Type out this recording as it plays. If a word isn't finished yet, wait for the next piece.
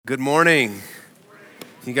Good morning.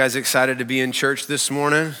 You guys excited to be in church this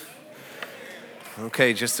morning?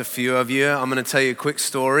 Okay, just a few of you. I'm going to tell you a quick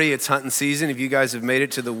story. It's hunting season. If you guys have made it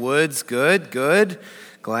to the woods, good.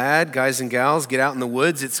 Glad, guys and gals, get out in the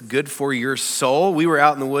woods. It's good for your soul. We were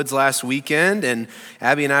out in the woods last weekend, and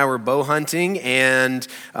Abby and I were bow hunting, and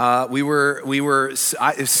we were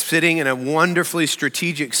sitting in a wonderfully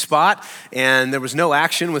strategic spot, and there was no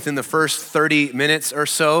action within the first 30 minutes or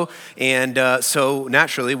so. And so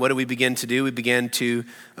naturally, what do we begin to do? We began to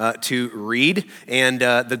read, and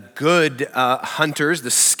the good hunters,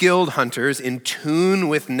 the skilled hunters, in tune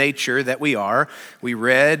with nature that we are, we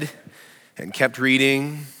read and kept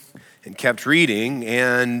reading,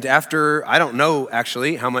 and after, I don't know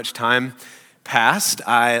actually how much time passed,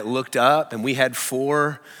 I looked up and we had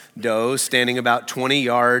 4 does standing about 20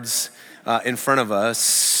 yards in front of us,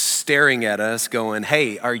 staring at us going,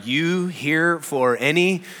 "Hey, are you here for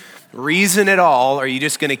any reason at all? Or are you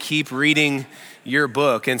just gonna keep reading your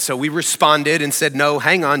book?" And so we responded and said, "No,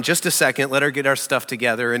 hang on just a second, let her get our stuff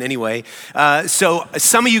together." And anyway, so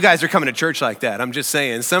some of you guys are coming to church like that. I'm just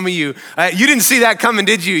saying, some of you, you didn't see that coming,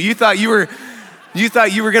 did you? You thought you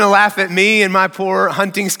were gonna laugh at me and my poor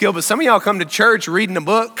hunting skill, but some of y'all come to church reading a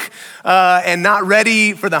book and not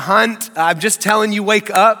ready for the hunt. I'm just telling you, wake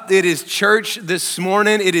up. It is church this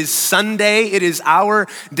morning. It is Sunday. It is our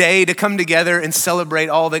day to come together and celebrate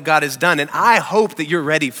all that God has done. And I hope that you're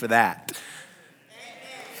ready for that.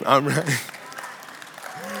 All right.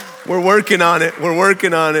 We're working on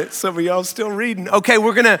it. Some of y'all still reading. Okay,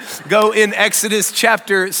 we're gonna go in Exodus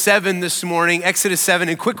chapter 7 this morning. Exodus 7.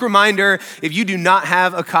 And quick reminder, if you do not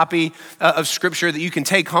have a copy of scripture that you can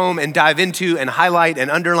take home and dive into and highlight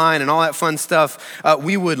and underline and all that fun stuff,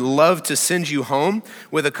 we would love to send you home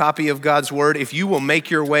with a copy of God's word. If you will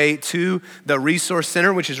make your way to the resource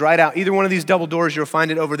center, which is right out either one of these double doors, you'll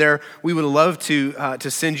find it over there. We would love to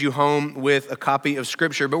send you home with a copy of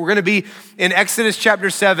scripture. But we're gonna be in Exodus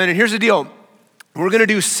chapter 7. And here's the deal. We're going to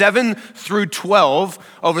do 7 through 12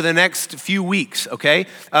 over the next few weeks, okay?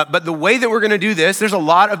 But the way that we're going to do this, there's a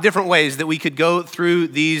lot of different ways that we could go through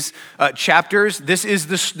these chapters. This is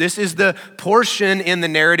the portion in the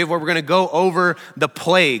narrative where we're going to go over the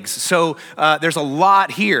plagues. So there's a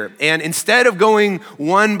lot here. And instead of going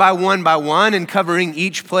one by one and covering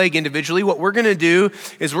each plague individually, what we're going to do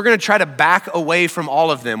is we're going to try to back away from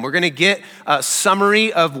all of them. We're going to get a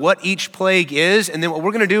summary of what each plague is. And then what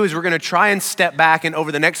we're going to do is we're going to try and step back, and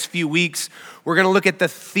over the next few weeks, we're going to look at the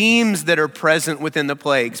themes that are present within the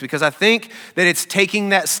plagues, because I think that it's taking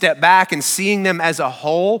that step back and seeing them as a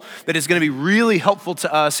whole that is going to be really helpful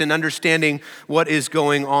to us in understanding what is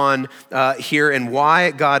going on here and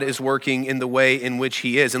why God is working in the way in which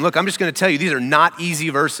he is. And look, I'm just going to tell you, these are not easy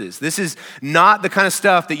verses. This is not the kind of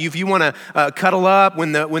stuff that if you want to cuddle up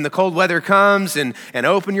when the cold weather comes and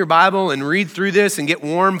open your Bible and read through this and get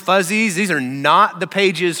warm fuzzies. These are not the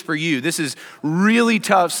pages for you. This is really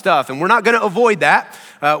tough stuff, and we're not going to avoid that.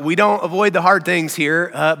 We don't avoid the hard things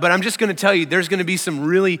here, but I'm just going to tell you there's going to be some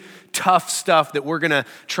really tough stuff that we're going to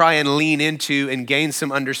try and lean into and gain some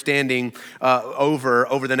understanding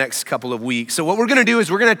over the next couple of weeks. So what we're going to do is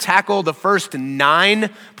we're going to tackle the first 9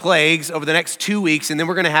 plagues over the next 2 weeks, and then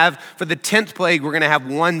we're going to have, for the 10th plague, we're going to have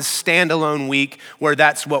one standalone week where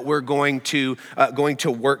that's what we're going to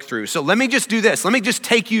work through. So let me just do this. Let me just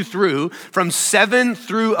take you through from 7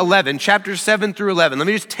 through 11, chapters 7 through 11. Let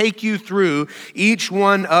me just take you through each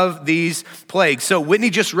one of these plagues. So Whitney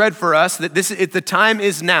just read for us that the time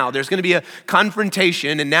is now. There's going to be a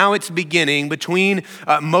confrontation, and now it's beginning between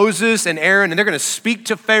Moses and Aaron, and they're going to speak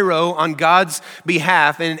to Pharaoh on God's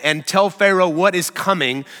behalf and tell Pharaoh what is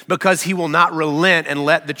coming, because he will not relent and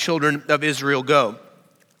let the children of Israel go.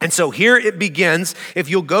 And so here it begins. If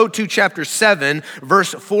you'll go to chapter 7,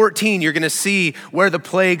 verse 14, you're going to see where the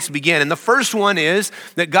plagues begin. And the first one is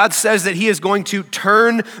that God says that he is going to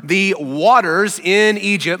turn the waters in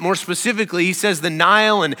Egypt, more specifically, he says the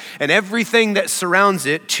Nile and everything that surrounds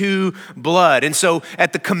it, to blood. And so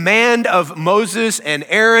at the command of Moses and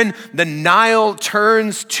Aaron, the Nile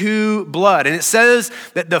turns to blood. And it says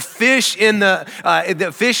that the fish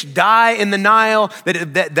die in the Nile,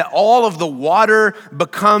 that all of the water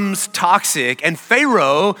becomes toxic. And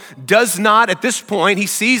Pharaoh does not, at this point, he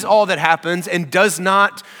sees all that happens and does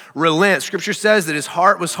not relent. Scripture says that his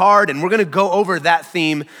heart was hard, and we're going to go over that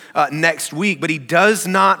theme next week, but he does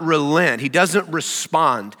not relent. He doesn't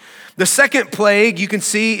respond. The second plague you can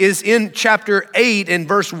see is in chapter 8 and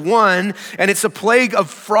verse 1, and it's a plague of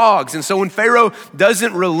frogs. And so when Pharaoh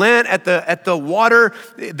doesn't relent at the water,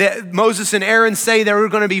 that Moses and Aaron say there are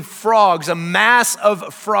going to be frogs, a mass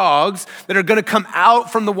of frogs that are going to come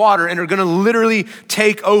out from the water and are going to literally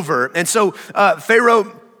take over. And so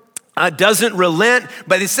Pharaoh doesn't relent,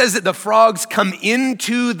 but it says that the frogs come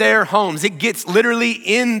into their homes. It gets literally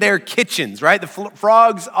in their kitchens, right? The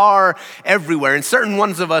frogs are everywhere, and certain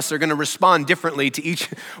ones of us are going to respond differently to each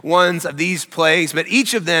ones of these plagues, but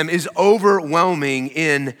each of them is overwhelming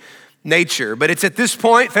in nature. But it's at this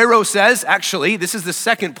point, Pharaoh says, actually, this is the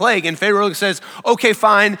second plague, and Pharaoh says, okay,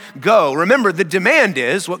 fine, go. Remember, the demand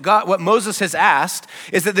is, what Moses has asked,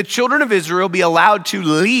 is that the children of Israel be allowed to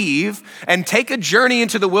leave and take a journey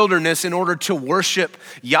into the wilderness in order to worship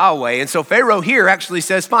Yahweh. And so Pharaoh here actually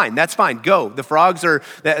says, fine, that's fine, go. The frogs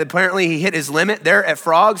apparently he hit his limit there at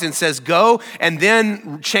frogs and says, go, and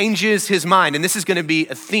then changes his mind. And this is gonna be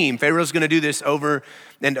a theme. Pharaoh's gonna do this over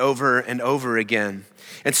and over and over again.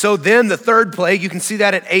 And so then the third plague, you can see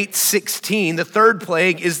that at 8:16, the third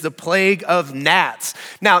plague is the plague of gnats.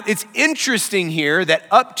 Now, it's interesting here that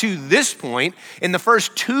up to this point, in the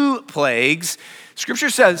first two plagues,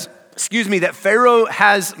 Scripture says, that Pharaoh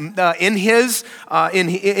has in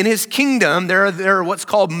his kingdom, there are what's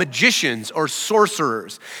called magicians or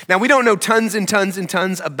sorcerers. Now, we don't know tons and tons and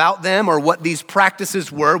tons about them or what these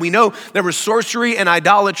practices were. We know there was sorcery and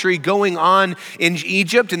idolatry going on in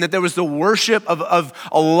Egypt and that there was the worship of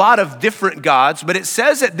a lot of different gods. But it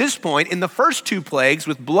says at this point in the first two plagues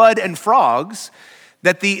with blood and frogs,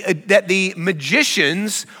 that the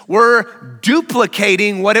magicians were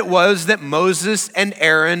duplicating what it was that Moses and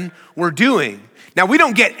Aaron were doing. Now, we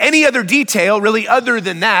don't get any other detail really other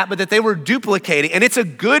than that, but that they were duplicating. And it's a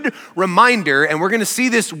good reminder, and we're gonna see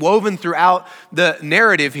this woven throughout the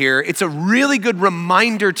narrative here. It's a really good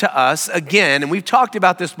reminder to us, again, and we've talked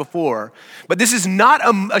about this before, but this is not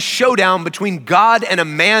a showdown between God and a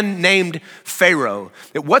man named Pharaoh.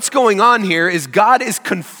 That what's going on here is God is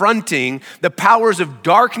confronting the powers of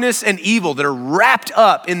darkness and evil that are wrapped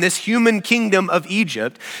up in this human kingdom of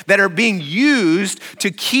Egypt that are being used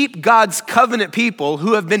to keep God's covenant people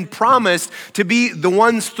who have been promised to be the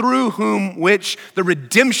ones through whom which the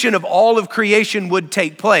redemption of all of creation would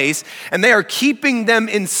take place, and they are keeping them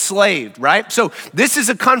enslaved, right? So this is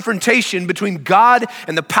a confrontation between God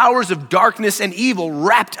and the powers of darkness and evil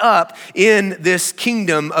wrapped up in this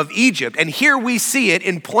kingdom of Egypt. And here we see it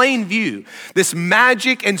in plain view, this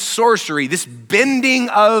magic and sorcery, this bending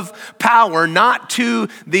of power, not to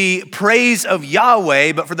the praise of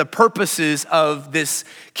Yahweh, but for the purposes of this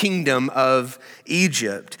kingdom of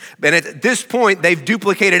Egypt. And at this point, they've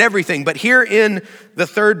duplicated everything. But here in the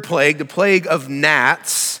third plague, the plague of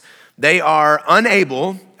gnats, they are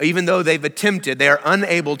unable, even though they've attempted, they are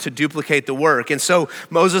unable to duplicate the work. And so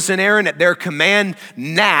Moses and Aaron, at their command,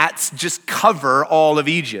 gnats just cover all of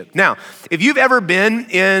Egypt. Now, if you've ever been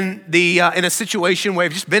in a situation where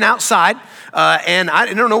you've just been outside, and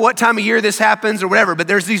I don't know what time of year this happens or whatever, but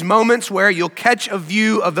there's these moments where you'll catch a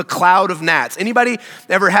view of the cloud of gnats. Anybody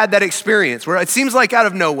ever had that experience where it seems like out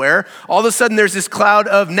of nowhere, all of a sudden there's this cloud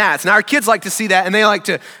of gnats? Now our kids like to see that, and they like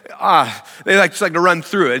to run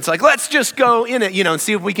through it. It's like, let's just go in it, and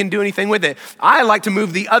see if we can do anything with it. I like to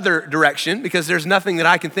move the other direction because there's nothing that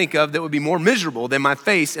I can think of that would be more miserable than my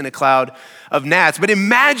face in a cloud of gnats. But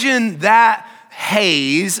imagine that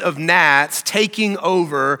haze of gnats taking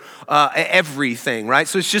over everything, right?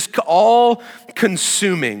 So it's just all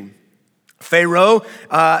consuming. Pharaoh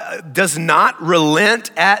does not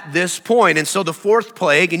relent at this point. And so the fourth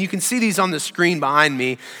plague, and you can see these on the screen behind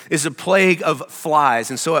me, is a plague of flies.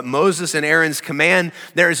 And so at Moses and Aaron's command,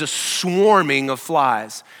 there is a swarming of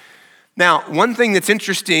flies. Now, one thing that's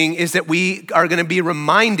interesting is that we are going to be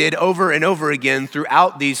reminded over and over again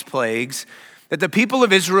throughout these plagues that the people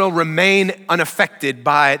of Israel remain unaffected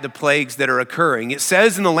by the plagues that are occurring. It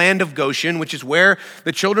says in the land of Goshen, which is where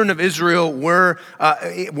the children of Israel were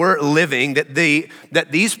living, that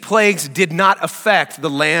these plagues did not affect the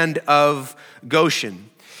land of Goshen.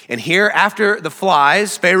 And here, after the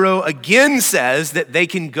flies, Pharaoh again says that they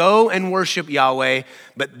can go and worship Yahweh,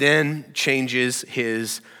 but then changes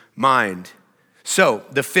his mind. So,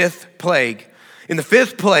 the fifth plague. In the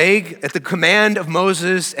fifth plague, at the command of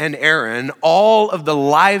Moses and Aaron, all of the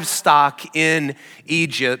livestock in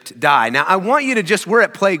Egypt die. Now, I want you to we're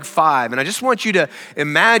at plague 5, and I just want you to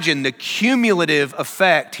imagine the cumulative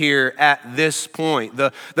effect here at this point,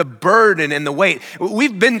 the burden and the weight.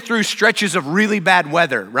 We've been through stretches of really bad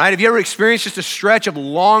weather, right? Have you ever experienced just a stretch of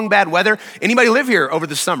long bad weather? Anybody live here over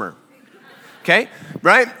the summer? Okay,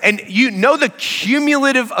 right? And you know the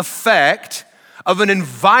cumulative effect of an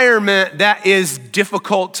environment that is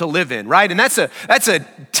difficult to live in, right? And that's a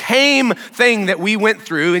tame thing that we went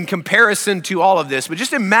through in comparison to all of this. But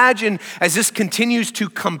just imagine as this continues to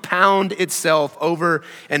compound itself over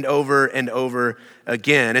and over and over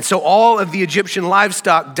again. And so all of the Egyptian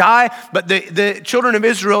livestock die, but the children of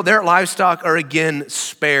Israel, their livestock are again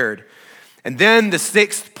spared. And then the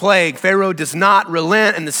sixth plague, Pharaoh does not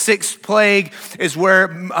relent, and the sixth plague is where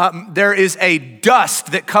there is a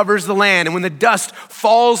dust that covers the land. And when the dust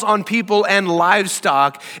falls on people and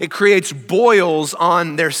livestock, it creates boils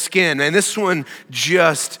on their skin. And this one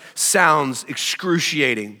just sounds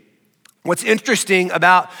excruciating. What's interesting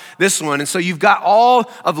about this one, and so you've got all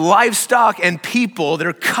of livestock and people that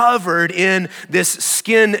are covered in this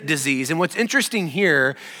skin disease. And what's interesting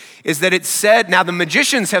here is that it said, now the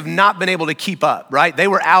magicians have not been able to keep up, right? They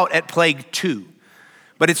were out at plague 2.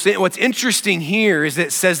 But what's interesting here is that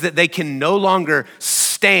it says that they can no longer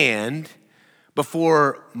stand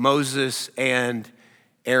before Moses and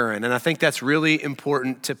Aaron. And I think that's really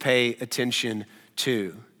important to pay attention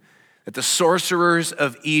to. That the sorcerers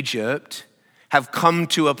of Egypt have come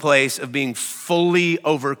to a place of being fully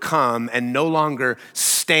overcome and no longer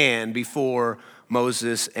stand before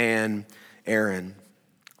Moses and Aaron.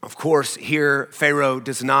 Of course, here Pharaoh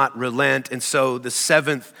does not relent, and so the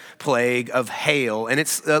seventh plague of hail, and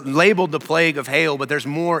it's labeled the plague of hail, but there's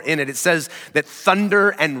more in it. It says that thunder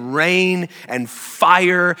and rain and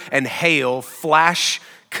fire and hail flash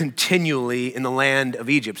continually in the land of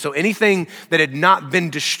Egypt. So anything that had not been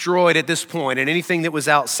destroyed at this point and anything that was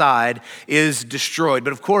outside is destroyed.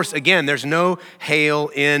 But of course, again, there's no hail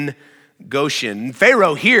in Goshen.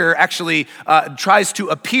 Pharaoh here actually tries to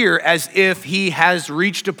appear as if he has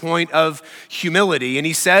reached a point of humility. And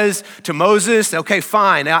he says to Moses, okay,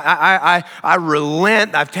 fine, I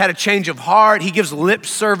relent. I've had a change of heart. He gives lip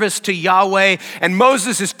service to Yahweh. And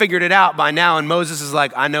Moses has figured it out by now. And Moses is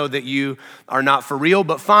like, I know that you are not for real,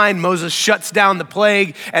 but fine. Moses shuts down the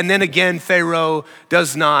plague. And then again, Pharaoh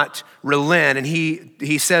does not relent. And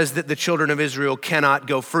he says that the children of Israel cannot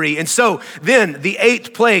go free. And so then the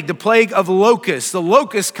eighth plague, the plague of locusts, the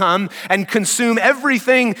locusts come and consume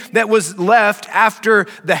everything that was left after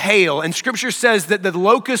the hail. And scripture says that the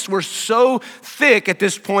locusts were so thick at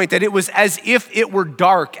this point that it was as if it were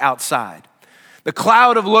dark outside. The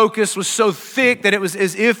cloud of locusts was so thick that it was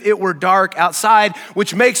as if it were dark outside,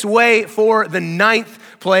 which makes way for the ninth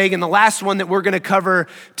plague and the last one that we're going to cover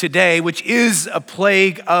today, which is a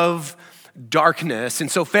plague of darkness. And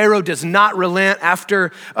so Pharaoh does not relent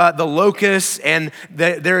after the locusts, and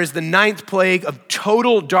there is the ninth plague of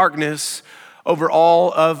total darkness over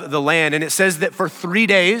all of the land. And it says that for 3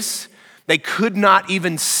 days, they could not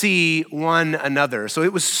even see one another. So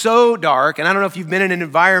it was so dark, and I don't know if you've been in an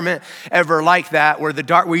environment ever like that where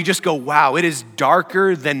you just go, wow, it is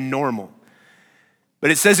darker than normal.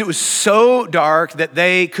 But it says it was so dark that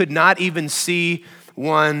they could not even see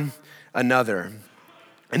one another.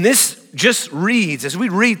 And this just reads, as we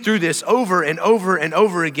read through this over and over and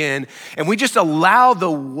over again, and we just allow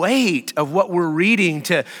the weight of what we're reading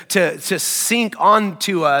to sink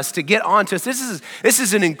onto us, to get onto us. This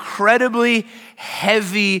is an incredibly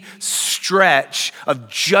heavy stretch of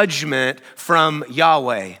judgment from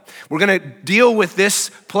Yahweh. We're going to deal with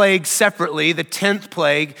this plague separately, the 10th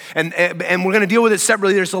plague, and we're going to deal with it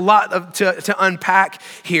separately. There's a lot to unpack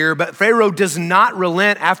here, but Pharaoh does not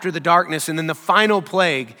relent after the darkness. And then the final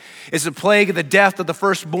plague is the plague of the death of the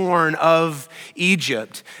firstborn of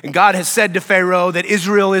Egypt. And God has said to Pharaoh that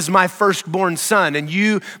Israel is my firstborn son, and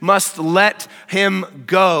you must let him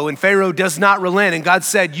go. And Pharaoh does not relent. And God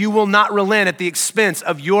said, you will not relent at the expense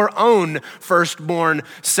of your own firstborn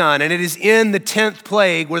son. And it is in the 10th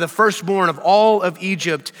plague where the firstborn of all of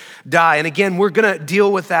Egypt die. And again, we're going to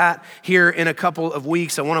deal with that here in a couple of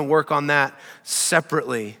weeks. I want to work on that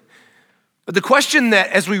separately. But the question that,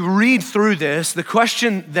 as we read through this, the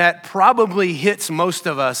question that probably hits most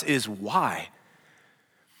of us is why?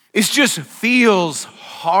 It just feels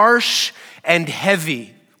harsh and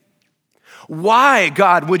heavy. Why,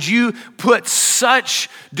 God, would you put such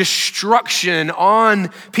destruction on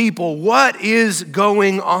people? What is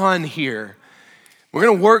going on here? We're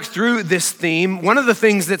going to work through this theme. One of the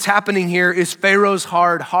things that's happening here is Pharaoh's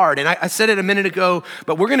hard heart. And I said it a minute ago,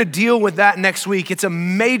 but we're going to deal with that next week. It's a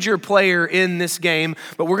major player in this game,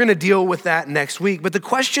 but we're going to deal with that next week. But the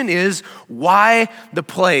question is, why the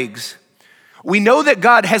plagues? We know that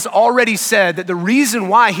God has already said that the reason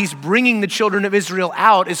why he's bringing the children of Israel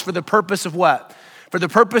out is for the purpose of what? For the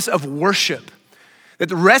purpose of worship. That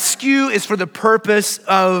the rescue is for the purpose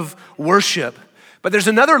of worship. But there's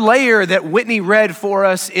another layer that Whitney read for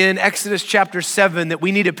us in Exodus chapter 7 that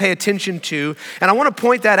we need to pay attention to. And I want to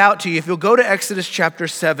point that out to you. If you'll go to Exodus chapter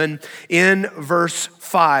 7 in verse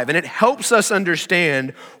 5, and it helps us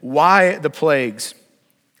understand why the plagues.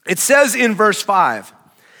 It says in verse 5,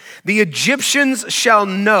 the Egyptians shall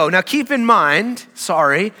know. Now keep in mind,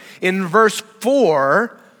 in verse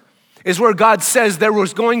 4 is where God says there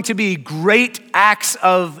was going to be great acts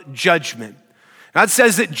of judgment. God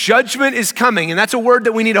says that judgment is coming, and that's a word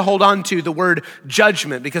that we need to hold on to, the word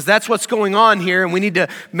judgment, because that's what's going on here, and we need to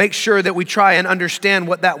make sure that we try and understand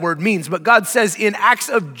what that word means. But God says, in acts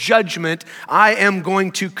of judgment, I am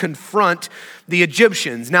going to confront the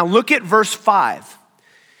Egyptians. Now look at verse 5.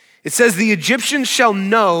 It says, the Egyptians shall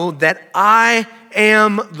know that I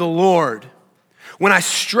am the Lord when I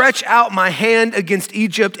stretch out my hand against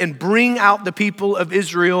Egypt and bring out the people of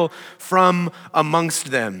Israel from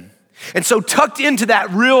amongst them. And so tucked into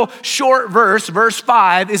that real short verse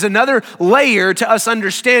 5, is another layer to us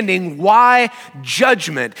understanding why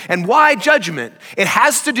judgment. And why judgment? It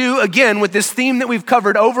has to do, again, with this theme that we've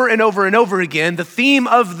covered over and over and over again, the theme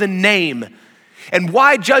of the name. And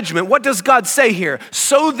why judgment? What does God say here?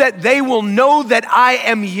 So that they will know that I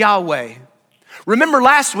am Yahweh. Remember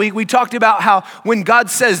last week we talked about how when God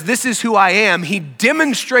says, this is who I am, he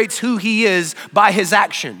demonstrates who he is by his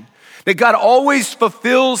action. That God always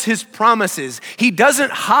fulfills his promises. He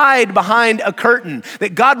doesn't hide behind a curtain.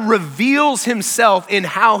 That God reveals himself in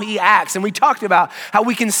how he acts. And we talked about how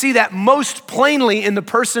we can see that most plainly in the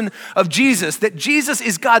person of Jesus. That Jesus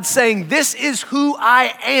is God saying, this is who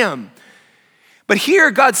I am. But here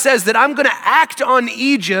God says that I'm going to act on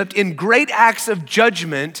Egypt in great acts of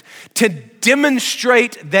judgment to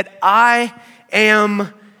demonstrate that I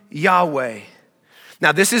am Yahweh.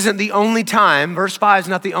 Now, this isn't the only time, verse 5 is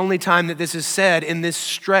not the only time that this is said in this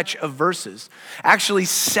stretch of verses. Actually,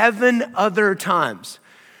 7 other times,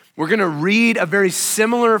 we're gonna read a very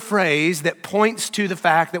similar phrase that points to the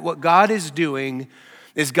fact that what God is doing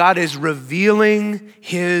is God is revealing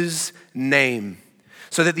his name.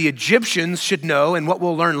 So that the Egyptians should know, and what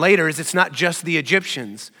we'll learn later is it's not just the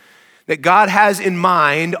Egyptians. That God has in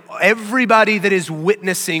mind everybody that is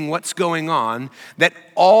witnessing what's going on, that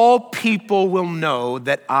all people will know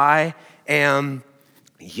that I am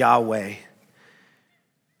Yahweh.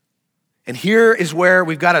 And here is where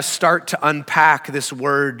we've got to start to unpack this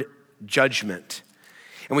word judgment.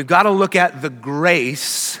 And we've got to look at the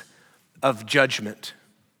grace of judgment.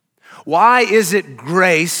 Why is it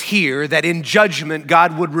grace here that in judgment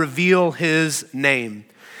God would reveal his name?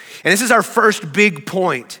 And this is our first big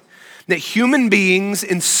point. That human beings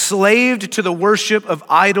enslaved to the worship of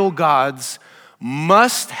idol gods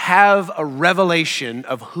must have a revelation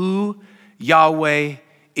of who Yahweh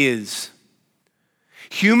is.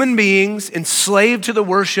 Human beings enslaved to the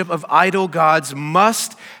worship of idol gods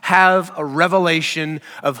must have a revelation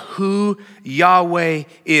of who Yahweh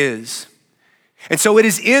is. And so it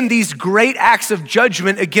is in these great acts of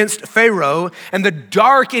judgment against Pharaoh and the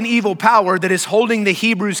dark and evil power that is holding the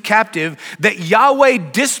Hebrews captive that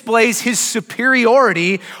Yahweh displays his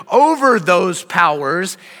superiority over those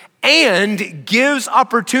powers and gives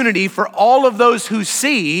opportunity for all of those who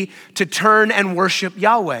see to turn and worship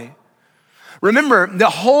Yahweh. Remember, the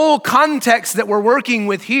whole context that we're working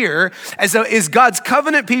with here is God's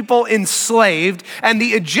covenant people enslaved and the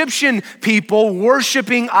Egyptian people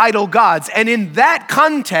worshiping idol gods. And in that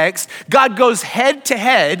context, God goes head to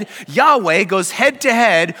head, Yahweh goes head to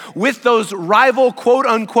head with those rival quote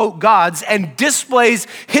unquote gods and displays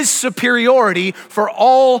his superiority for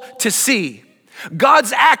all to see.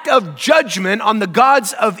 God's act of judgment on the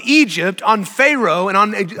gods of Egypt, on Pharaoh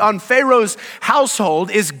and on Pharaoh's household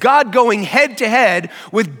is God going head to head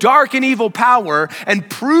with dark and evil power and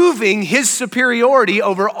proving his superiority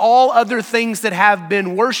over all other things that have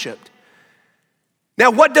been worshiped. Now,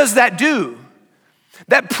 what does that do?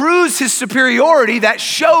 That proves his superiority, that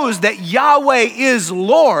shows that Yahweh is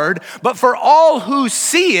Lord, but for all who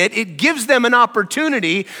see it, it gives them an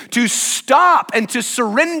opportunity to stop and to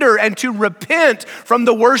surrender and to repent from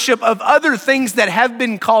the worship of other things that have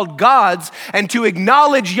been called gods and to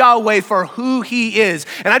acknowledge Yahweh for who he is.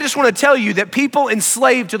 And I just want to tell you that people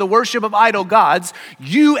enslaved to the worship of idol gods,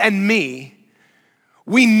 you and me,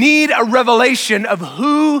 we need a revelation of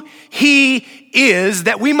who he is,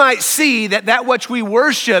 that we might see that which we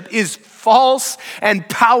worship is false and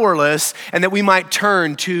powerless, and that we might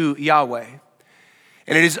turn to Yahweh.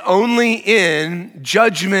 And it is only in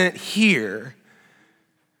judgment here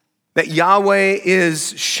that Yahweh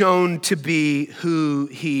is shown to be who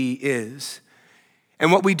he is.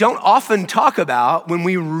 And what we don't often talk about when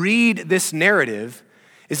we read this narrative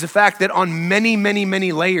is the fact that on many, many,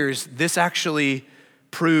 many layers, this actually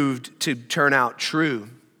proved to turn out true.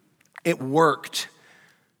 It worked.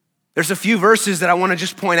 There's a few verses that I want to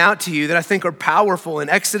just point out to you that I think are powerful. In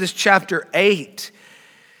Exodus chapter 8,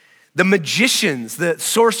 the magicians, the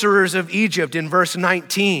sorcerers of Egypt, in verse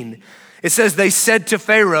 19, it says, they said to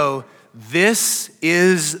Pharaoh, "This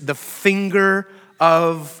is the finger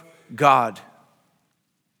of God."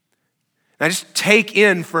 Now just take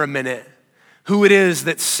in for a minute who it is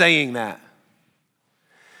that's saying that.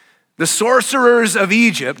 The sorcerers of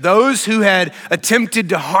Egypt, those who had attempted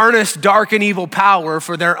to harness dark and evil power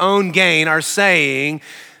for their own gain, are saying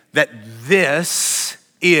that this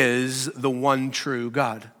is the one true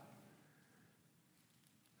God.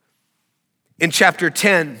 In chapter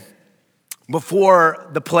 10, before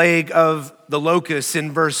the plague of the locusts,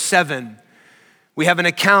 in verse 7, we have an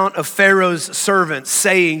account of Pharaoh's servants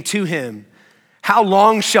saying to him, "How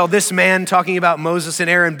long shall this man," talking about Moses and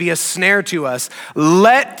Aaron, "be a snare to us?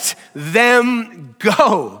 Let them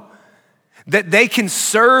go, that they can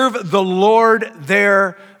serve the Lord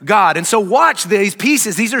their God." And so watch these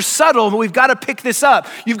pieces. These are subtle, but we've got to pick this up.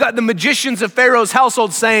 You've got the magicians of Pharaoh's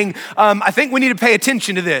household saying, I think we need to pay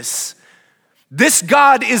attention to this. This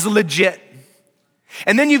God is legit.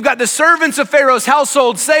 And then you've got the servants of Pharaoh's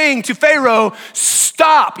household saying to Pharaoh,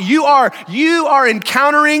 "Stop, you are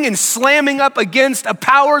encountering and slamming up against a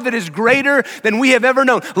power that is greater than we have ever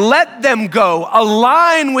known. Let them go,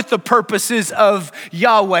 align with the purposes of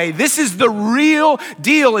Yahweh. This is the real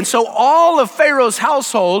deal." And so all of Pharaoh's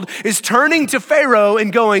household is turning to Pharaoh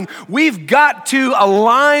and going, "We've got to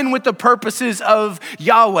align with the purposes of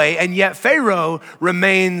Yahweh." And yet Pharaoh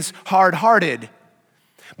remains hard-hearted.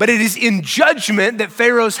 But it is in judgment that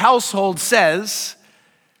Pharaoh's household says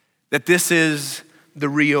that this is the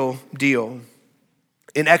real deal.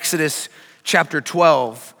 In Exodus chapter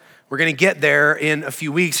 12, we're going to get there in a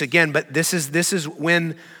few weeks again, but this is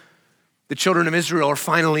when the children of Israel are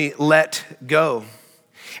finally let go.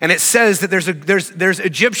 And it says that there's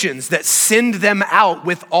Egyptians that send them out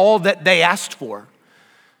with all that they asked for.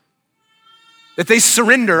 That they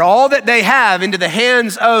surrender all that they have into the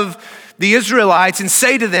hands of the Israelites and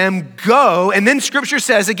say to them, "Go." And then scripture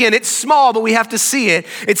says, again, it's small, but we have to see it.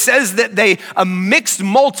 It says that a mixed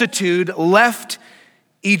multitude left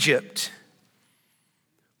Egypt.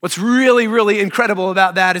 What's really, really incredible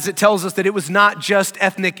about that is it tells us that it was not just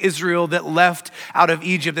ethnic Israel that left out of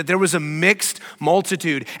Egypt, that there was a mixed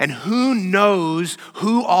multitude. And who knows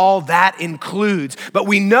who all that includes. But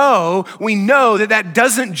we know that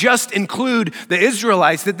doesn't just include the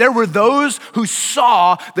Israelites, that there were those who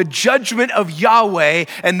saw the judgment of Yahweh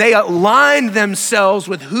and they aligned themselves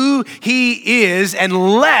with who he is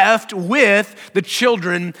and left with the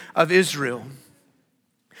children of Israel.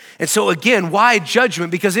 And so again, why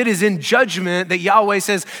judgment? Because it is in judgment that Yahweh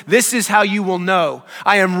says, "This is how you will know.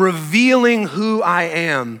 I am revealing who I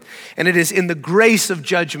am." And it is in the grace of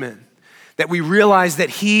judgment that we realize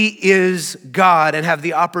that he is God and have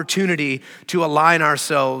the opportunity to align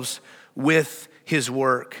ourselves with his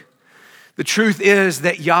work. The truth is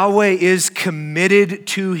that Yahweh is committed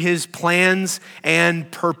to his plans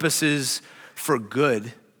and purposes for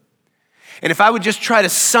good. And if I would just try to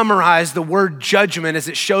summarize the word judgment as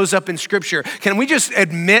it shows up in scripture, can we just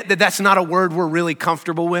admit that that's not a word we're really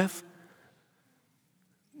comfortable with?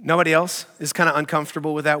 Nobody else is kind of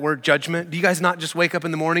uncomfortable with that word judgment? Do you guys not just wake up in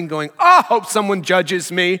the morning going, "Oh, I hope someone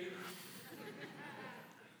judges me"?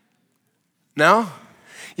 No?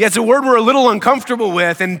 Yeah, it's a word we're a little uncomfortable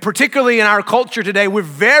with, and particularly in our culture today, we're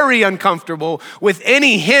very uncomfortable with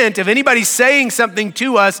any hint of anybody saying something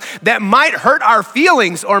to us that might hurt our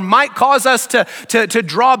feelings or might cause us to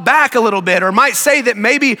draw back a little bit or might say that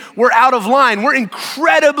maybe we're out of line. We're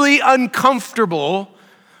incredibly uncomfortable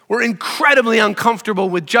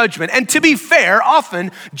with judgment. And to be fair, often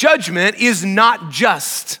judgment is not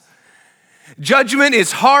just. Judgment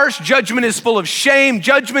is harsh. Judgment is full of shame.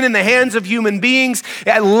 Judgment in the hands of human beings,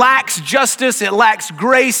 it lacks justice. It lacks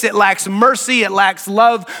grace. It lacks mercy. It lacks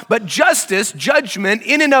love. But judgment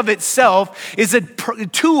in and of itself is a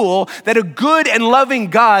tool that a good and loving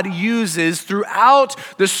God uses throughout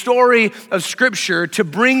the story of Scripture to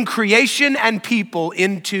bring creation and people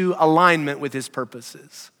into alignment with his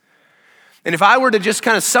purposes. And if I were to just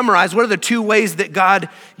kind of summarize, what are the two ways that God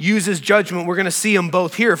uses judgment? We're going to see them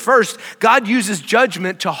both here. First, God uses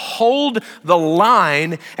judgment to hold the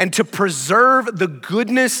line and to preserve the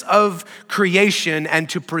goodness of creation and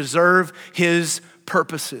to preserve his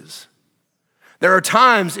purposes. There are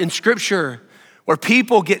times in Scripture where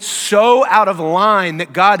people get so out of line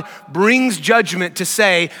that God brings judgment to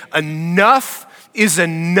say, enough is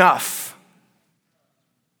enough.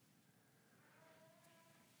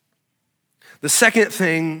 The second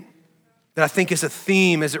thing that I think is a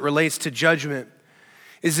theme as it relates to judgment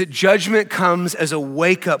is that judgment comes as a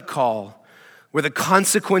wake-up call where the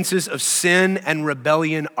consequences of sin and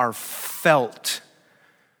rebellion are felt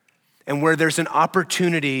and where there's an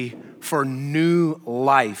opportunity for new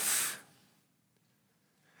life.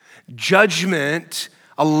 Judgment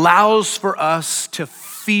allows for us to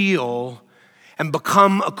feel and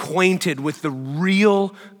become acquainted with the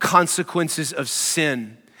real consequences of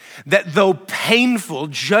sin. That though painful,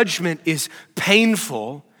 judgment is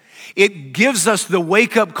painful, it gives us the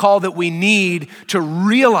wake-up call that we need to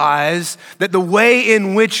realize that the way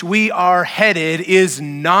in which we are headed is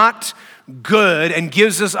not good and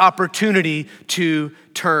gives us opportunity to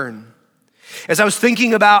turn. As I was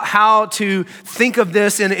thinking about how to think of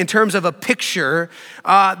this in terms of a picture,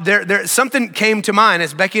 something came to mind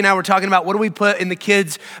as Becky and I were talking about what do we put in the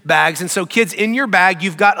kids' bags. And so kids, in your bag,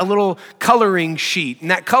 you've got a little coloring sheet.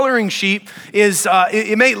 And that coloring sheet is,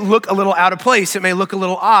 it may look a little out of place. It may look a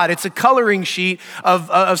little odd. It's a coloring sheet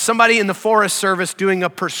of somebody in the Forest Service doing a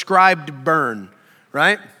prescribed burn,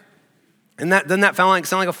 right? And doesn't that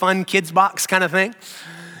sound like a fun kids box kind of thing?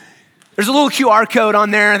 There's a little QR code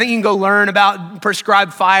on there. I think you can go learn about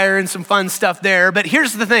prescribed fire and some fun stuff there. But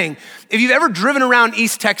here's the thing. If you've ever driven around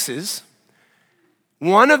East Texas,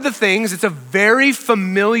 one of the things, it's a very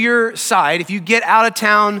familiar sight. If you get out of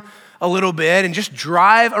town a little bit and just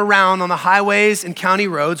drive around on the highways and county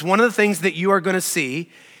roads, one of the things that you are going to see,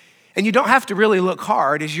 and you don't have to really look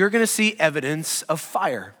hard, is you're going to see evidence of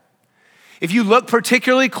fire. If you look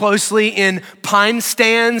particularly closely in pine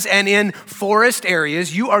stands and in forest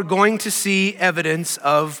areas, you are going to see evidence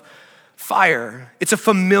of fire. It's a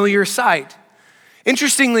familiar sight.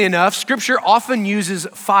 Interestingly enough, Scripture often uses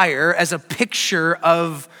fire as a picture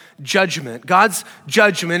of judgment. God's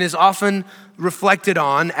judgment is often reflected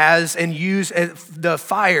on and used the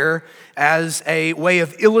fire as a way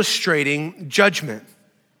of illustrating judgment.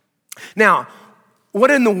 Now, what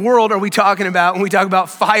in the world are we talking about when we talk about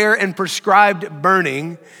fire and prescribed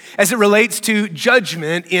burning as it relates to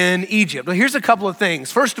judgment in Egypt? Well, here's a couple of things.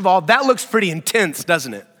 First of all, that looks pretty intense,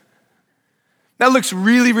 doesn't it? That looks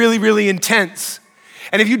really, really, really intense.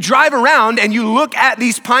 And if you drive around and you look at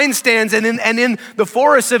these pine stands and in the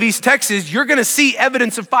forests of East Texas, you're gonna see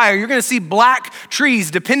evidence of fire. You're gonna see black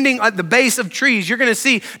trees, depending on the base of trees. You're gonna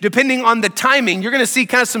see, depending on the timing, you're gonna see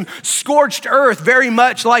kind of some scorched earth, very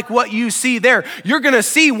much like what you see there. You're gonna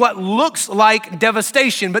see what looks like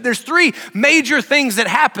devastation. But there's three major things that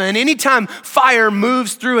happen anytime fire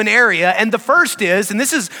moves through an area. And the first is, and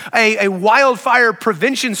this is a wildfire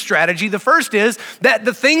prevention strategy, the first is that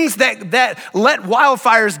the things that let wildfires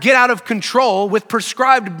get out of control with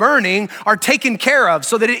prescribed burning are taken care of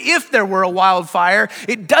so that if there were a wildfire,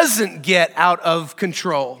 it doesn't get out of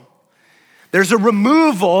control. There's a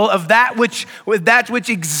removal of that which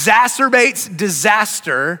exacerbates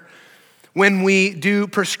disaster when we do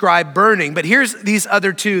prescribed burning. But here's these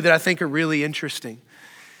other two that I think are really interesting.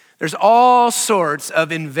 There's all sorts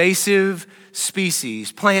of invasive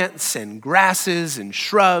species, plants and grasses and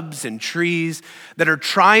shrubs and trees that are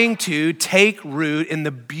trying to take root in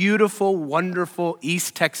the beautiful, wonderful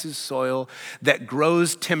East Texas soil that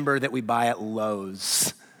grows timber that we buy at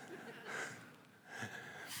Lowe's.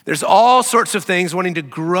 There's all sorts of things wanting to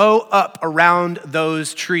grow up around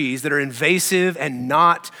those trees that are invasive and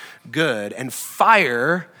not good. And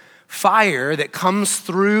fire that comes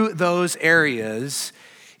through those areas,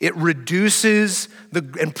 it reduces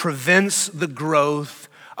and prevents the growth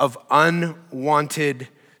of unwanted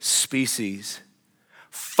species.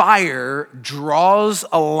 Fire draws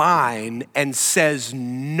a line and says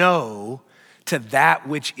no to that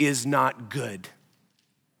which is not good.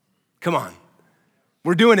 Come on.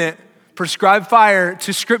 We're doing it. Prescribe fire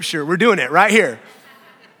to Scripture. We're doing it right here.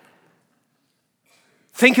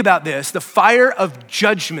 Think about this. The fire of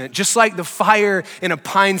judgment, just like the fire in a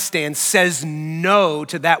pine stand, says no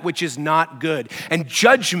to that which is not good. And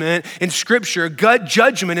judgment in Scripture,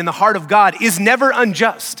 judgment in the heart of God is never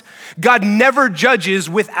unjust. God never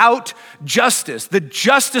judges without justice. The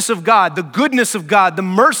justice of God, the goodness of God, the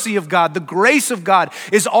mercy of God, the grace of God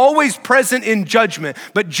is always present in judgment.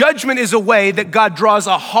 But judgment is a way that God draws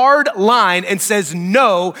a hard line and says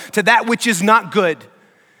no to that which is not good.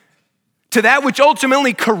 To that which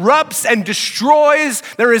ultimately corrupts and destroys,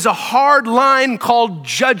 there is a hard line called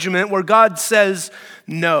judgment where God says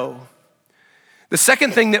no. The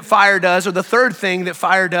second thing that fire does, or the third thing that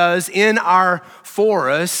fire does in our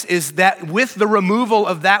forests, is that with the removal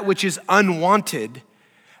of that which is unwanted,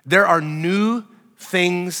 there are new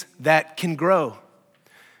things that can grow.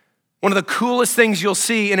 One of the coolest things you'll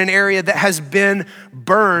see in an area that has been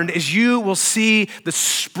burned is you will see the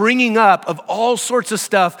springing up of all sorts of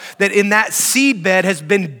stuff that in that seed bed has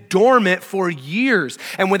been dormant for years.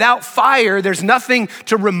 And without fire, there's nothing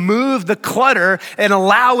to remove the clutter and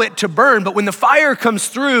allow it to burn. But when the fire comes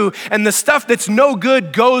through and the stuff that's no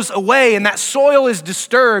good goes away and that soil is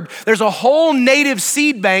disturbed, there's a whole native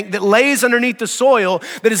seed bank that lays underneath the soil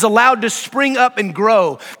that is allowed to spring up and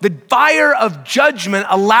grow. The fire of judgment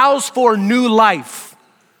allows for new life.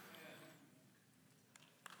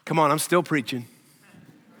 Come on, I'm still preaching.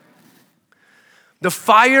 The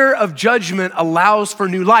fire of judgment allows for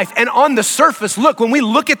new life. And on the surface, look, when we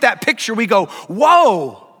look at that picture, we go,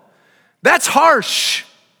 whoa, that's harsh.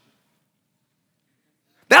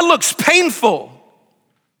 That looks painful.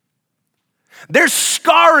 There's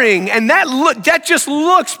scarring, and that just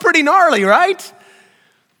looks pretty gnarly, right?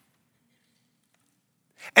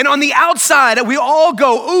 And on the outside, we all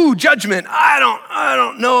go, ooh, judgment. I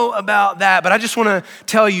don't know about that. But I just want to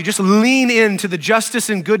tell you, just lean into the justice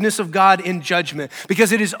and goodness of God in judgment,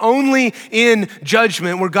 because it is only in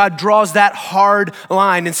judgment where God draws that hard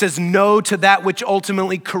line and says no to that which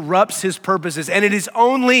ultimately corrupts his purposes. And it is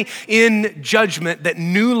only in judgment that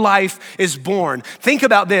new life is born. Think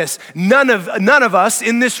about this. None of us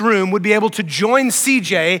in this room would be able to join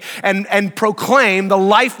CJ and proclaim the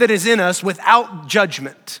life that is in us without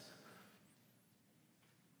judgment.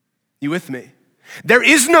 You with me? There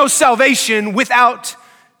is no salvation without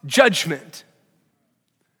judgment.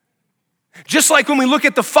 Just like when we look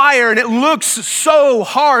at the fire and it looks so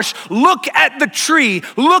harsh, look at the tree,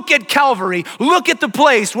 look at Calvary, look at the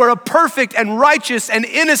place where a perfect and righteous and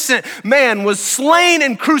innocent man was slain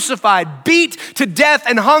and crucified, beat to death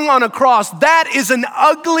and hung on a cross. That is an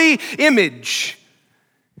ugly image.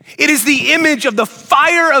 It is the image of the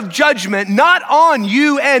fire of judgment, not on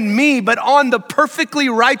you and me, but on the perfectly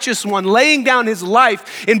righteous one, laying down his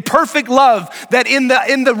life in perfect love, that in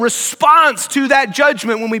the response to that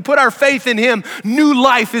judgment, when we put our faith in him, new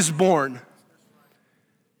life is born.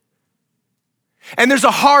 And there's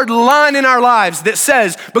a hard line in our lives that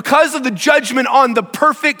says, because of the judgment on the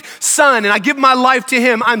perfect Son, and I give my life to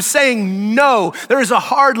him, I'm saying no. There is a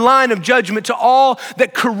hard line of judgment to all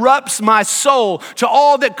that corrupts my soul, to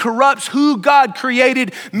all that corrupts who God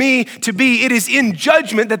created me to be. It is in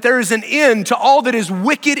judgment that there is an end to all that is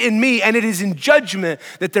wicked in me, and it is in judgment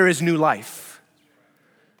that there is new life.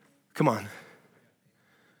 Come on.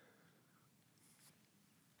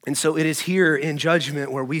 And so it is here in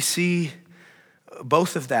judgment where we see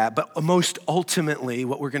both of that, but most ultimately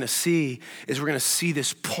what we're gonna see is we're gonna see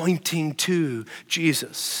this pointing to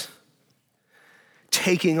Jesus,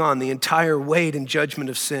 taking on the entire weight and judgment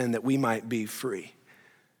of sin that we might be free.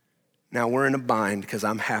 Now we're in a bind because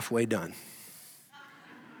I'm halfway done.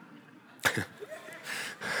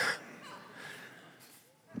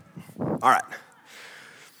 All right,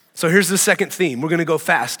 so here's the second theme. We're gonna go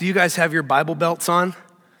fast. Do you guys have your Bible belts on?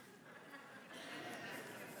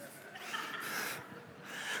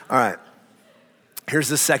 All right, here's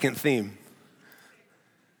the second theme.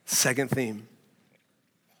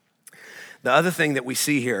 The other thing that we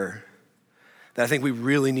see here that I think we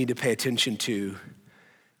really need to pay attention to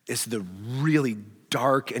is the really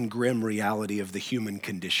dark and grim reality of the human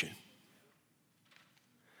condition.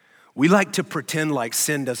 We like to pretend like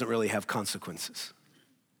sin doesn't really have consequences.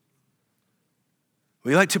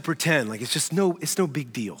 We like to pretend like it's no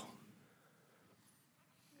big deal.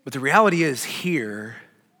 But the reality is here,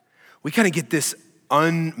 we kind of get this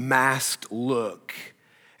unmasked look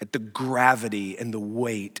at the gravity and the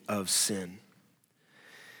weight of sin.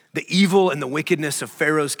 The evil and the wickedness of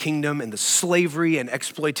Pharaoh's kingdom and the slavery and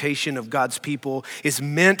exploitation of God's people is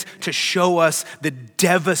meant to show us the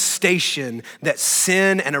devastation that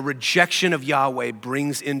sin and a rejection of Yahweh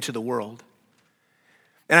brings into the world.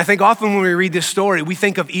 And I think often when we read this story, we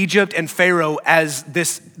think of Egypt and Pharaoh as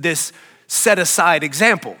this set aside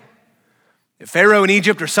example. Pharaoh and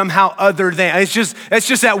Egypt are somehow other than. It's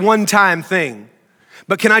just that one-time thing.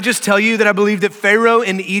 But can I just tell you that I believe that Pharaoh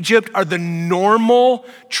and Egypt are the normal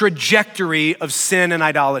trajectory of sin and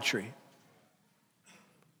idolatry?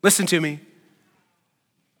 Listen to me.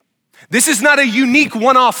 This is not a unique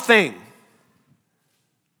one-off thing.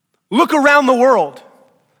 Look around the world.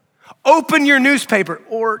 Open your newspaper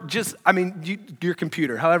or your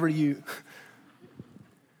computer, however you.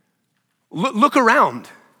 Look around.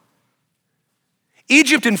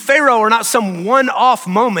 Egypt and Pharaoh are not some one-off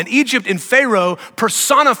moment. Egypt and Pharaoh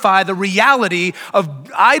personify the reality of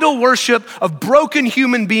idol worship, of broken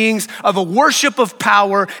human beings, of a worship of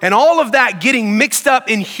power, and all of that getting mixed up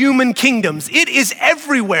in human kingdoms. It is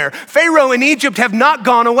everywhere. Pharaoh and Egypt have not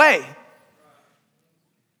gone away.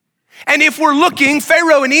 And if we're looking,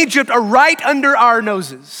 Pharaoh and Egypt are right under our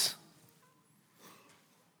noses.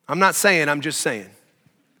 I'm not saying, I'm just saying.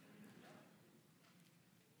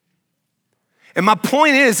 And my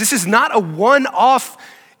point is, this is not a one-off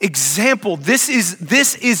example. This is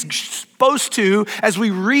supposed to, as we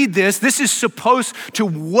read this is supposed to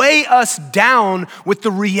weigh us down with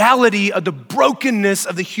the reality of the brokenness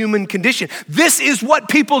of the human condition. This is what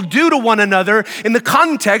people do to one another in the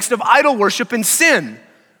context of idol worship and sin.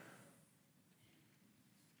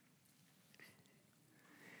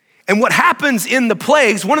 And what happens in the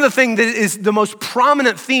plagues, one of the things that is the most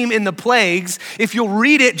prominent theme in the plagues, if you'll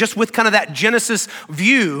read it just with kind of that Genesis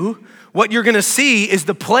view, what you're gonna see is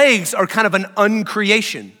the plagues are kind of an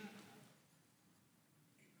uncreation.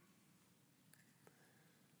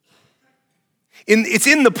 It's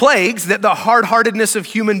in the plagues that the hard-heartedness of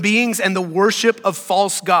human beings and the worship of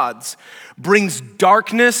false gods brings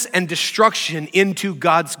darkness and destruction into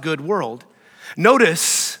God's good world.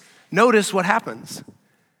 Notice what happens.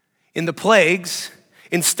 In the plagues,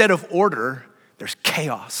 instead of order, there's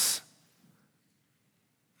chaos.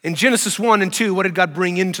 In Genesis 1 and 2, what did God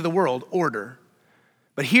bring into the world? Order.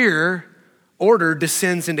 But here, order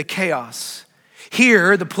descends into chaos.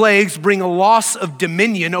 Here, the plagues bring a loss of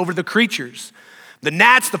dominion over the creatures. The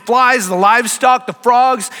gnats, the flies, the livestock, the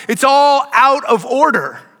frogs, it's all out of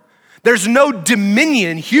order. There's no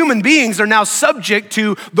dominion. Human beings are now subject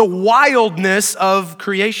to the wildness of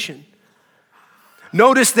creation.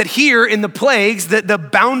 Notice that here in the plagues that the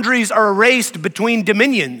boundaries are erased between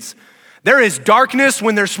dominions. There is darkness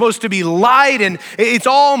when there's supposed to be light, and it's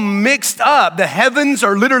all mixed up. The heavens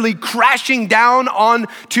are literally crashing down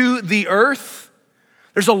onto the earth.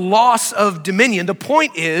 There's a loss of dominion. The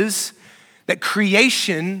point is that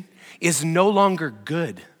creation is no longer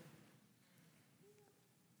good,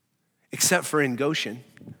 except for in Goshen.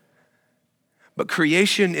 But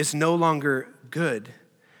creation is no longer good.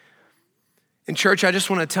 In church, I just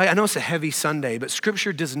want to tell you, I know it's a heavy Sunday, but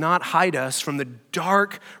Scripture does not hide us from the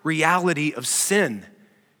dark reality of sin.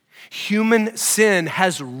 Human sin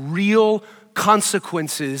has real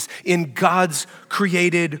consequences in God's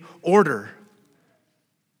created order.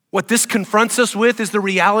 What this confronts us with is the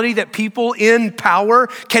reality that people in power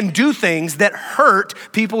can do things that hurt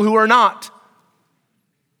people who are not.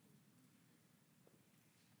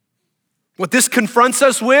 What this confronts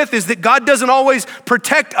us with is that God doesn't always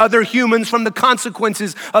protect other humans from the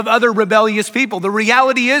consequences of other rebellious people. The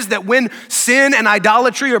reality is that when sin and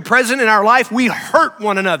idolatry are present in our life, we hurt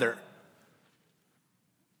one another.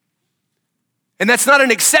 And that's not an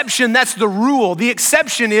exception, that's the rule. The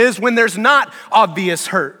exception is when there's not obvious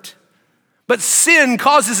hurt. But sin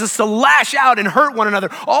causes us to lash out and hurt one another.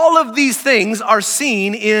 All of these things are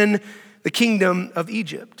seen in the kingdom of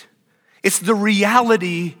Egypt. It's the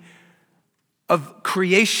reality of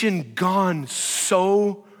creation gone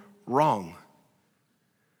so wrong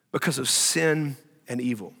because of sin and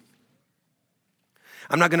evil.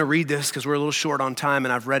 I'm not gonna read this because we're a little short on time,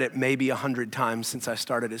 and I've read it maybe 100 times since I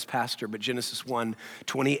started as pastor, but Genesis 1,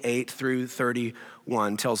 28 through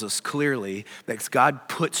 31 tells us clearly that God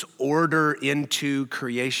puts order into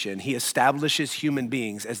creation. He establishes human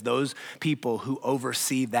beings as those people who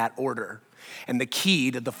oversee that order. And the key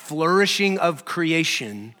to the flourishing of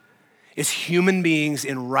creation is human beings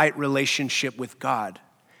in right relationship with God.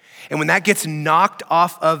 And when that gets knocked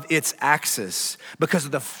off of its axis because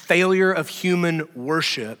of the failure of human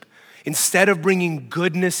worship, instead of bringing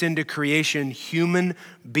goodness into creation, human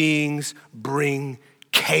beings bring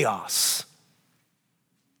chaos.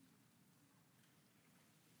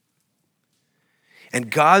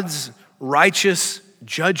 And God's righteous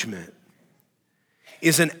judgment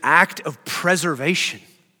is an act of preservation.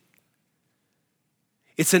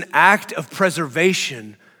 It's an act of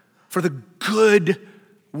preservation for the good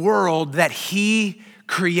world that He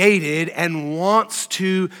created and wants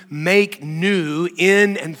to make new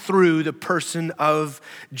in and through the person of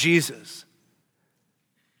Jesus.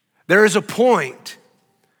 There is a point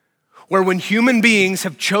where when human beings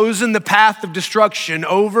have chosen the path of destruction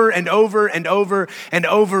over and over and over and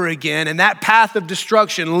over again, and that path of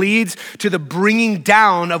destruction leads to the bringing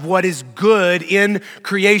down of what is good in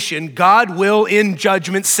creation, God will in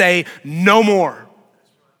judgment say, no more.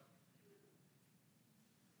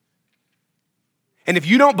 And if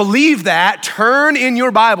you don't believe that, turn in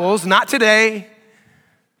your Bibles, not today,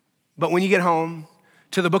 but when you get home,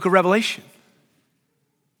 to the book of Revelation.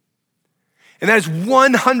 And that is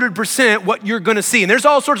 100% what you're gonna see. And there's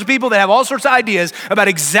all sorts of people that have all sorts of ideas about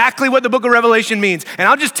exactly what the book of Revelation means. And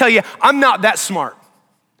I'll just tell you, I'm not that smart.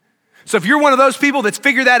 So if you're one of those people that's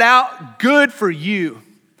figured that out, good for you.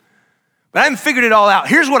 But I haven't figured it all out.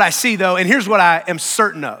 Here's what I see though, and here's what I am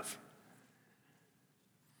certain of.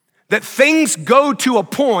 that things go to a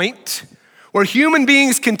point where human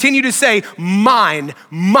beings continue to say, mine,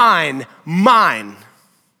 mine, mine,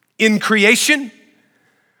 in creation,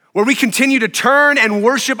 where we continue to turn and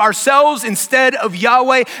worship ourselves instead of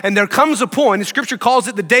Yahweh. And there comes a point, and Scripture calls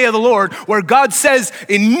it the day of the Lord, where God says,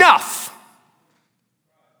 enough.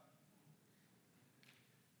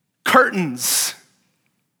 Curtains.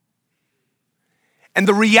 And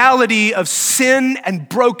the reality of sin and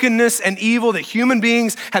brokenness and evil that human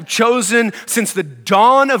beings have chosen since the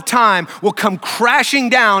dawn of time will come crashing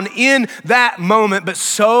down in that moment, but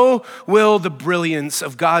so will the brilliance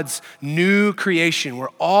of God's new creation, where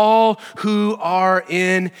all who are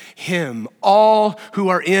in him, all who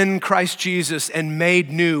are in Christ Jesus and made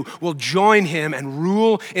new, will join him and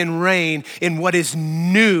rule and reign in what is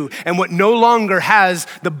new and what no longer has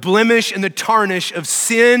the blemish and the tarnish of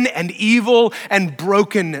sin and evil and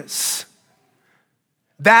brokenness.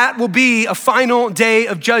 That will be a final day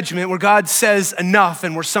of judgment where God says enough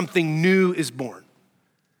and where something new is born.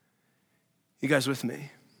 You guys with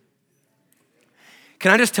me?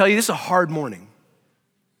 Can I just tell you, this is a hard morning.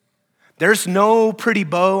 There's no pretty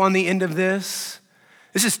bow on the end of this.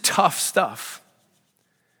 This is tough stuff.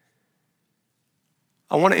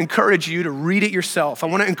 I want to encourage you to read it yourself. I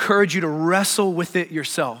want to encourage you to wrestle with it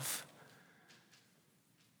yourself.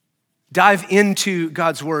 Dive into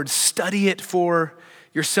God's word, study it for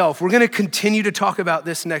yourself. We're gonna continue to talk about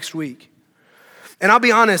this next week. And I'll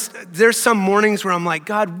be honest, there's some mornings where I'm like,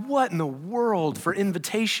 God, what in the world for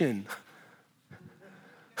invitation?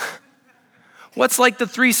 What's like the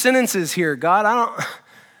 3 sentences here, God?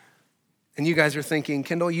 And you guys are thinking,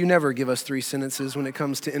 Kendall, you never give us 3 sentences when it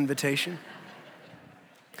comes to invitation.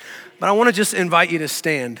 But I wanna just invite you to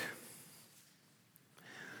stand.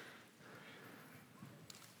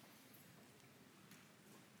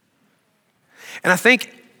 And I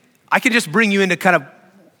think I can just bring you into kind of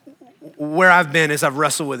where I've been as I've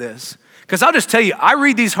wrestled with this. Because I'll just tell you, I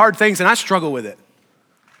read these hard things and I struggle with it.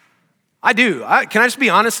 I do. Can I just be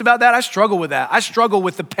honest about that? I struggle with that. I struggle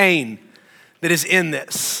with the pain that is in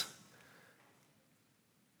this.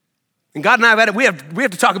 And God and I have had it, we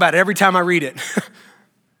have to talk about it every time I read it.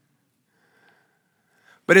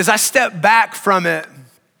 But as I step back from it,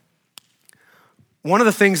 one of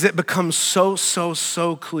the things that becomes so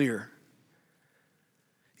clear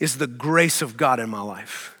is the grace of God in my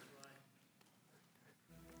life.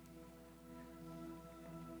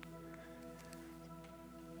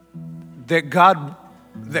 That God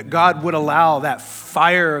would allow that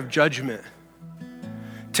fire of judgment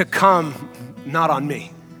to come not on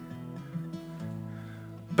me,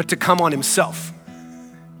 but to come on himself.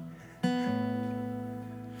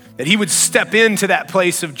 That he would step into that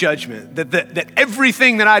place of judgment, that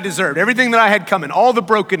everything that I deserved, everything that I had coming, all the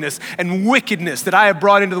brokenness and wickedness that I have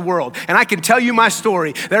brought into the world, and I can tell you my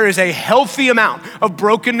story, there is a healthy amount of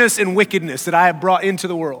brokenness and wickedness that I have brought into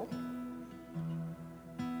the world.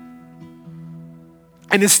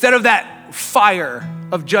 And instead of that fire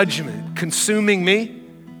of judgment consuming me,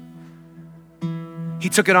 he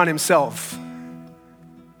took it on himself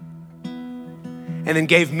and then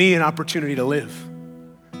gave me an opportunity to live.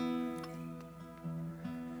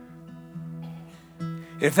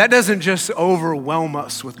 If that doesn't just overwhelm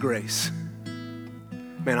us with grace,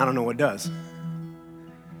 man, I don't know what does.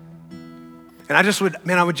 And I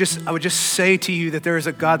would just say to you that there is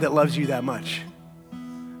a God that loves you that much.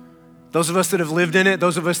 Those of us that have lived in it,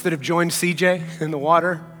 those of us that have joined CJ in the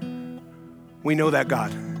water, we know that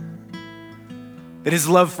God. That his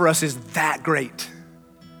love for us is that great.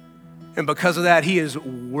 And because of that, he is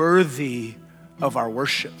worthy of our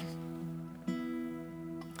worship.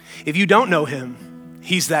 If you don't know him,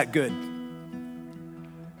 he's that good.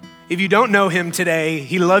 If you don't know him today,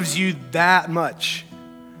 he loves you that much.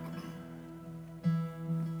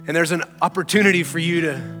 And there's an opportunity for you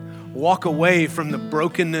to walk away from the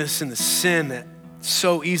brokenness and the sin that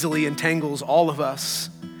so easily entangles all of us,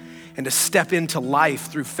 and to step into life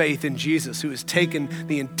through faith in Jesus, who has taken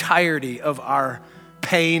the entirety of our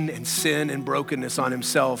pain and sin and brokenness on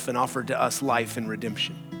himself and offered to us life and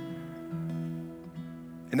redemption.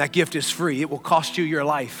 And that gift is free. It will cost you your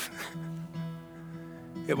life.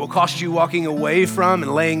 It will cost you walking away from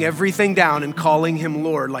and laying everything down and calling him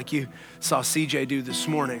Lord, like you saw CJ do this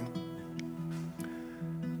morning.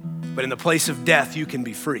 But in the place of death, you can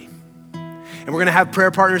be free. And we're gonna have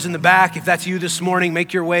prayer partners in the back. If that's you this morning,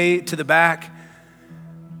 make your way to the back.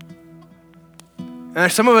 And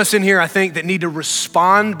there's some of us in here, I think, that need to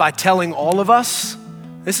respond by telling all of us.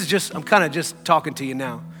 I'm kind of just talking to you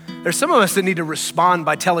now. There's some of us that need to respond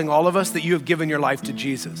by telling all of us that you have given your life to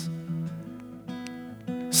Jesus.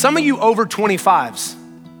 Some of you over 25s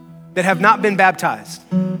that have not been baptized,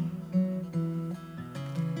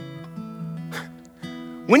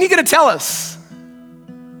 When are you gonna tell us?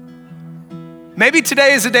 Maybe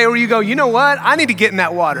today is a day where you go, you know what? I need to get in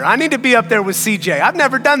that water. I need to be up there with CJ. I've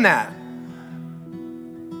never done that.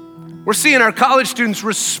 We're seeing our college students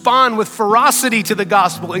respond with ferocity to the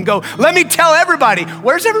gospel and go, let me tell everybody.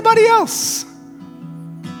 Where's everybody else?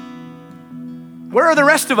 Where are the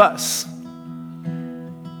rest of us?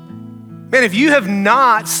 Man, if you have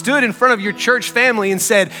not stood in front of your church family and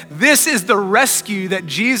said, this is the rescue that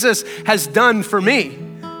Jesus has done for me.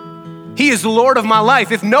 He is the Lord of my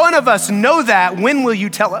life. If none of us know that, when will you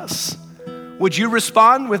tell us? Would you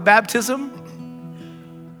respond with baptism?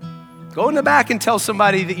 Go in the back and tell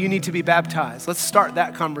somebody that you need to be baptized. Let's start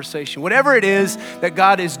that conversation. Whatever it is that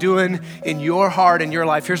God is doing in your heart and your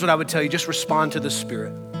life, here's what I would tell you. Just respond to the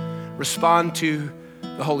Spirit. Respond to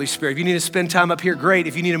the Holy Spirit. If you need to spend time up here, great.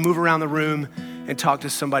 If you need to move around the room and talk to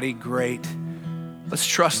somebody, great. Let's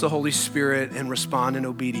trust the Holy Spirit and respond in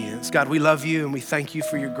obedience. God, we love you and we thank you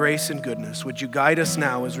for your grace and goodness. Would you guide us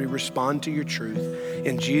now as we respond to your truth?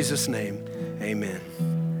 In Jesus' name, amen.